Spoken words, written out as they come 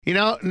You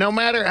know, no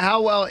matter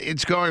how well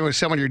it's going with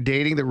someone you're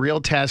dating, the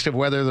real test of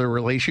whether the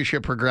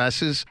relationship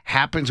progresses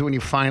happens when you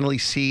finally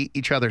see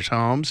each other's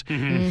homes.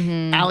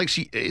 Alex,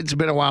 it's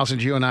been a while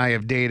since you and I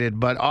have dated,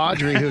 but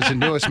Audrey, who's the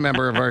newest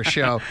member of our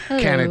show,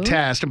 can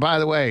attest. And by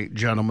the way,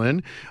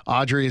 gentlemen,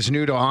 Audrey is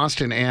new to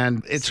Austin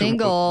and it's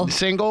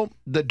Single.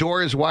 The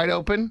door is wide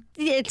open.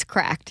 It's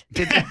cracked.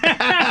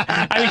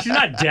 I mean, she's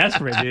not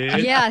desperate, dude.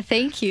 Yeah,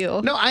 thank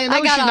you. No, I know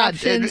I got she's not.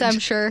 options, I'm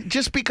sure.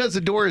 Just because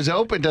the door is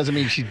open doesn't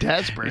mean she's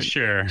desperate.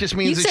 Sure. Just You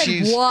means that said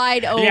she's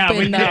wide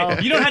open, though.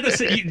 You don't have to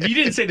say. You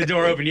didn't say the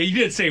door open. You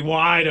did say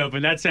wide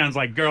open. That sounds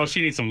like, girl,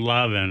 she needs some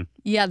loving.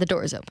 Yeah, the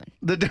door is open.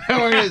 The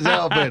door is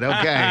open.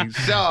 Okay.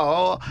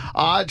 So,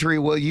 Audrey,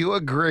 will you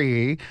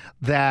agree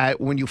that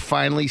when you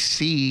finally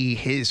see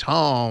his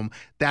home,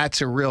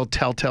 that's a real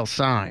telltale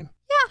sign?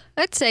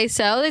 I'd say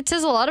so. It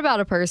says a lot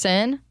about a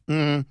person.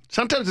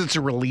 Sometimes it's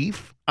a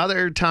relief.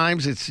 Other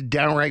times it's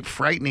downright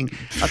frightening.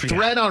 A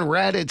thread on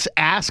Reddit's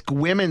Ask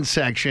Women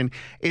section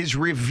is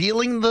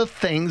revealing the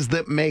things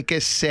that make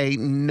us say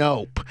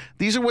nope.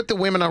 These are what the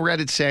women on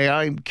Reddit say.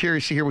 I'm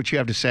curious to hear what you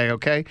have to say,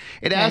 okay?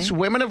 It asks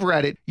women of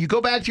Reddit, you go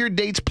back to your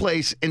date's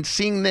place and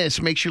seeing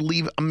this makes you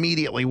leave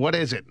immediately. What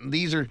is it?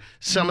 These are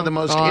some of the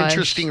most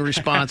interesting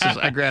responses.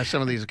 I grabbed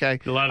some of these, okay?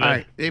 Love it. All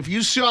right. If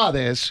you saw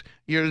this,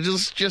 you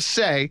just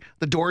say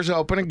the door's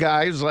open, a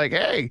guy who's like,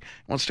 hey,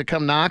 wants to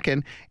come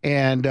knocking,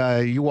 and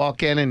you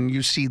walk in and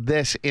you see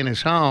this in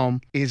his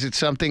home. Is it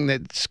something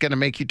that's going to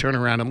make you turn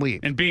around and leave?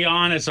 And be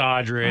honest,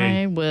 Audrey.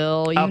 I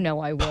will. You know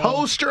I will.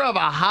 Poster of a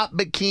hot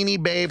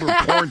bikini babe or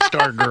porn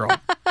star girl.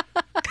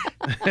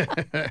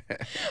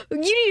 You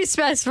need to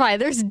specify.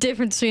 There's a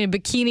difference between a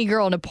bikini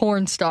girl and a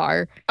porn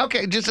star.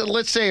 Okay, just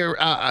let's say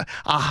a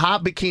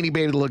hot bikini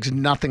babe that looks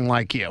nothing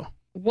like you.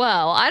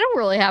 Well, I don't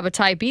really have a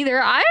type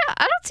either. I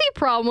don't see a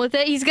problem with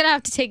it. He's going to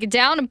have to take it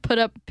down and put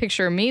up a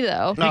picture of me,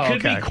 though. It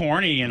could be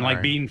corny and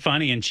like being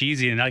funny and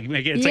cheesy and like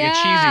make it, it's like a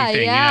cheesy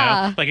thing, you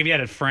know? Like if you had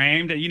it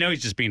framed, you know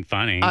he's just being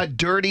funny. A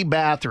dirty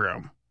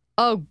bathroom.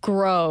 Oh,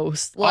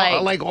 gross.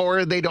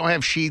 Or they don't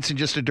have sheets and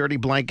just a dirty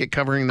blanket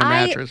covering the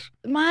mattress.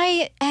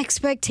 My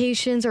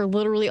expectations are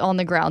literally on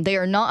the ground. They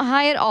are not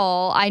high at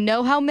all. I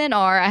know how men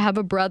are. I have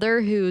a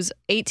brother who's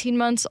 18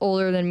 months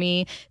older than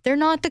me. They're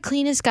not the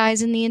cleanest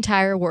guys in the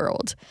entire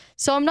world.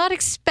 So I'm not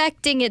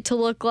expecting it to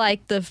look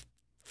like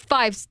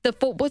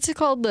what's it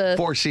called? The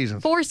Four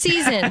Seasons. Four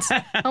Seasons.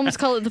 I almost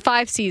call it the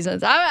 5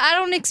 Seasons. I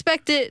don't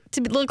expect it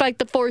to look like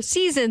the 4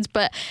 Seasons,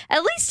 but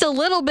at least a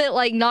little bit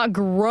like not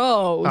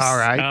gross. All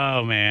right.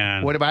 Oh,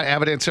 man. What about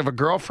evidence of a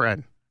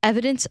girlfriend?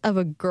 Evidence of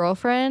a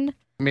girlfriend?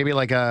 Maybe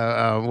like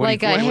a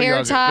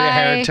hair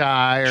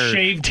tie, or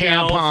shave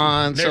gel,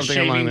 tampons, there's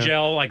something shaving like that.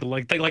 gel, like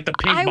the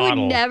pink I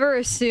bottle. would never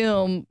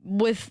assume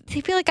I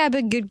feel like I have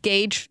a good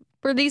gauge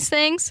for these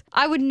things.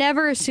 I would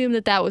never assume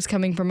that was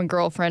coming from a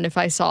girlfriend if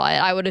I saw it.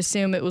 I would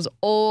assume it was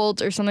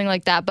old or something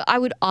like that, but I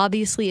would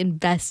obviously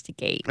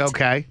investigate.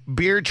 Okay.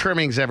 Beard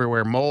trimmings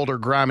everywhere, mold or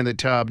grime in the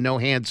tub, no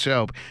hand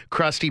soap,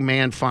 crusty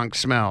man funk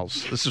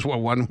smells. This is what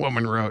one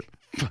woman wrote.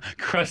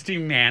 Crusty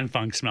man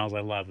funk smells.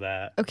 I love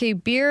that. Okay,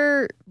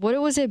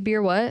 what was it?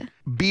 Beer what?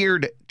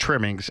 Beard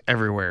trimmings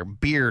everywhere.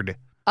 Beard.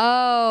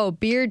 Oh,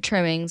 beard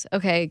trimmings.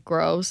 Okay,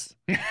 gross.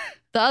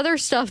 The other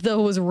stuff,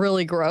 though, was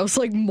really gross,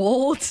 like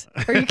mold.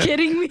 Are you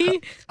kidding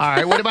me? All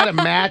right, what about a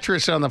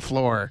mattress on the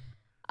floor?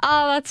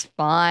 Oh, that's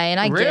fine.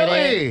 I get it.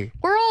 Really?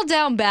 We're all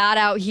down bad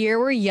out here.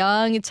 We're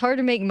young. It's hard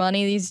to make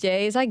money these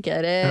days. I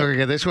get it.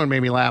 Okay, this one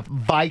made me laugh.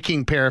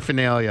 Viking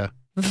paraphernalia.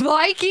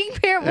 Viking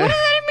what does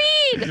that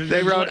mean?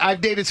 They wrote, I've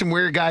dated some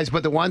weird guys,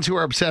 but the ones who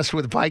are obsessed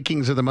with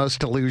Vikings are the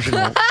most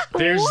delusional.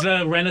 There's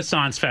the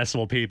Renaissance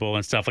Festival people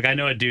and stuff. Like I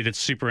know a dude that's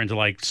super into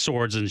like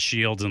swords and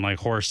shields and like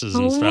horses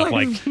and stuff.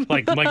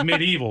 Like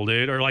medieval,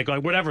 dude, or like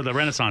whatever the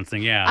Renaissance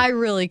thing. Yeah. I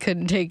really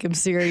couldn't take him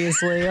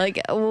seriously.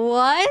 Like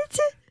what?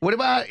 What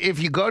about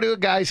if you go to a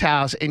guy's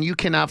house and you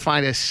cannot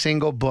find a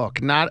single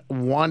book, not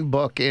one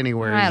book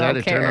anywhere? I Is that don't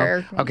a care.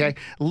 turn off? Okay.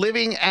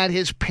 Living at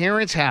his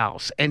parents'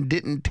 house and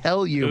didn't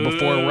tell you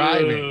before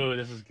arriving.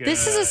 This is good.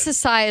 This is a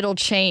societal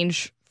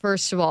change,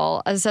 first of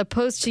all. As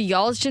opposed to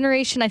y'all's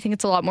generation, I think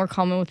it's a lot more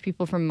common with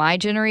people from my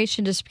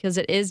generation just because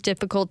it is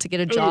difficult to get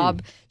a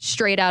job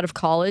straight out of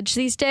college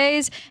these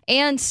days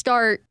and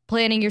start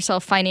planning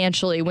yourself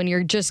financially when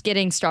you're just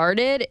getting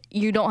started.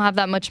 You don't have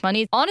that much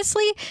money.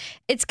 Honestly,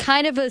 it's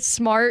kind of a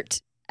smart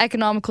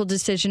economical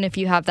decision if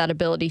you have that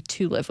ability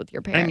to live with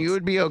your parents. And you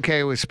would be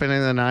okay with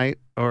spending the night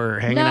or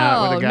hanging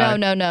out with a guy?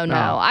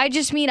 No. I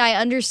just mean I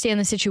understand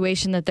the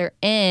situation that they're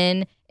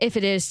in if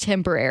it is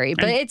temporary.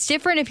 But it's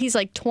different if he's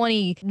like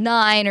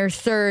 29 or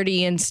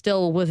 30 and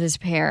still with his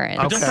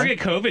parents. But don't forget,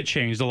 COVID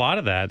changed a lot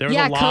of that. There was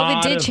a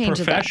lot of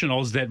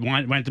professionals that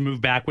went to move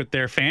back with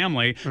their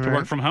family to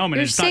work from home. And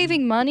You're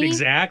saving money.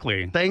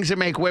 Exactly. Things that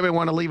make women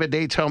want to leave a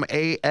date's home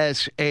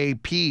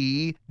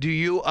ASAP. Do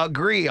you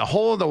agree? A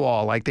hole in the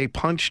wall, like they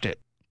punched it.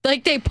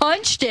 Like they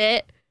punched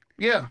it?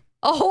 Yeah.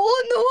 A hole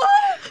in the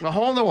wall? A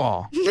hole in the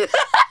wall.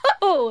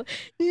 A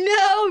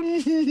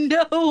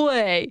No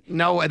way.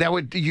 No, that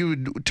would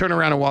you'd turn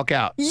around and walk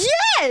out. Yes.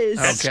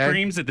 That Okay.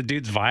 screams that the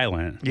dude's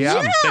violent. Yeah.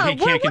 That he what-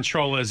 can't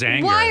control his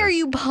anger. Why are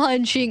you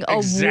punching a wall?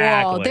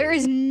 Exactly. There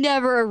is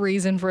never a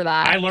reason for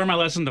that. I learned my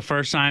lesson the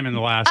first time and the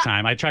last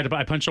time. I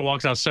punched a wall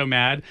because I was so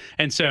mad.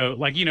 And so,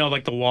 like, you know,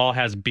 like the wall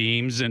has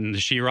beams and the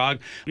sheetrock.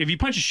 If you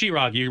punch a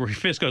sheetrock, your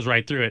fist goes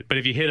right through it. But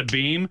if you hit a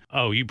beam,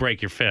 oh, you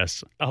break your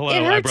fist. Hello,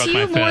 It I hurts broke you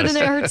my more fist.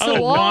 than it hurts the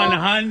Oh, wall.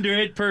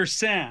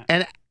 100%.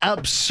 An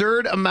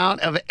absurd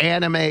amount of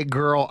anime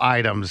girl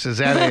items. Is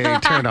that a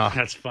turnoff?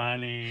 That's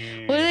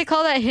funny. What do they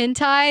call that?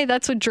 Hentai?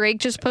 That's what Drake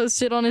just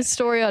posted on his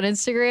story on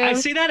Instagram. I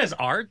see that as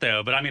art,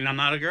 though. But I mean, I'm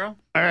not a girl.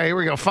 All right, here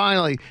we go.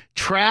 Finally,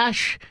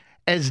 trash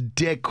as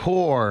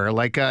decor,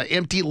 like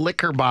empty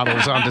liquor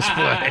bottles on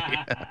display.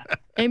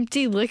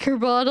 Empty liquor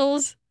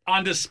bottles.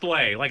 On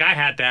display. Like, I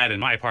had that in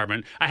my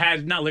apartment. I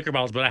had, not liquor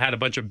bottles, but I had a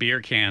bunch of beer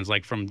cans,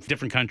 like, from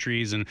different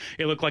countries. And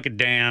it looked like a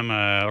dam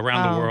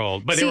around the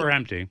world. But See- they were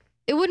empty.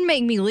 It wouldn't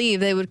make me leave.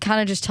 They would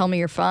kind of just tell me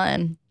you're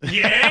fun.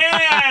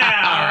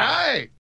 Yeah! All right.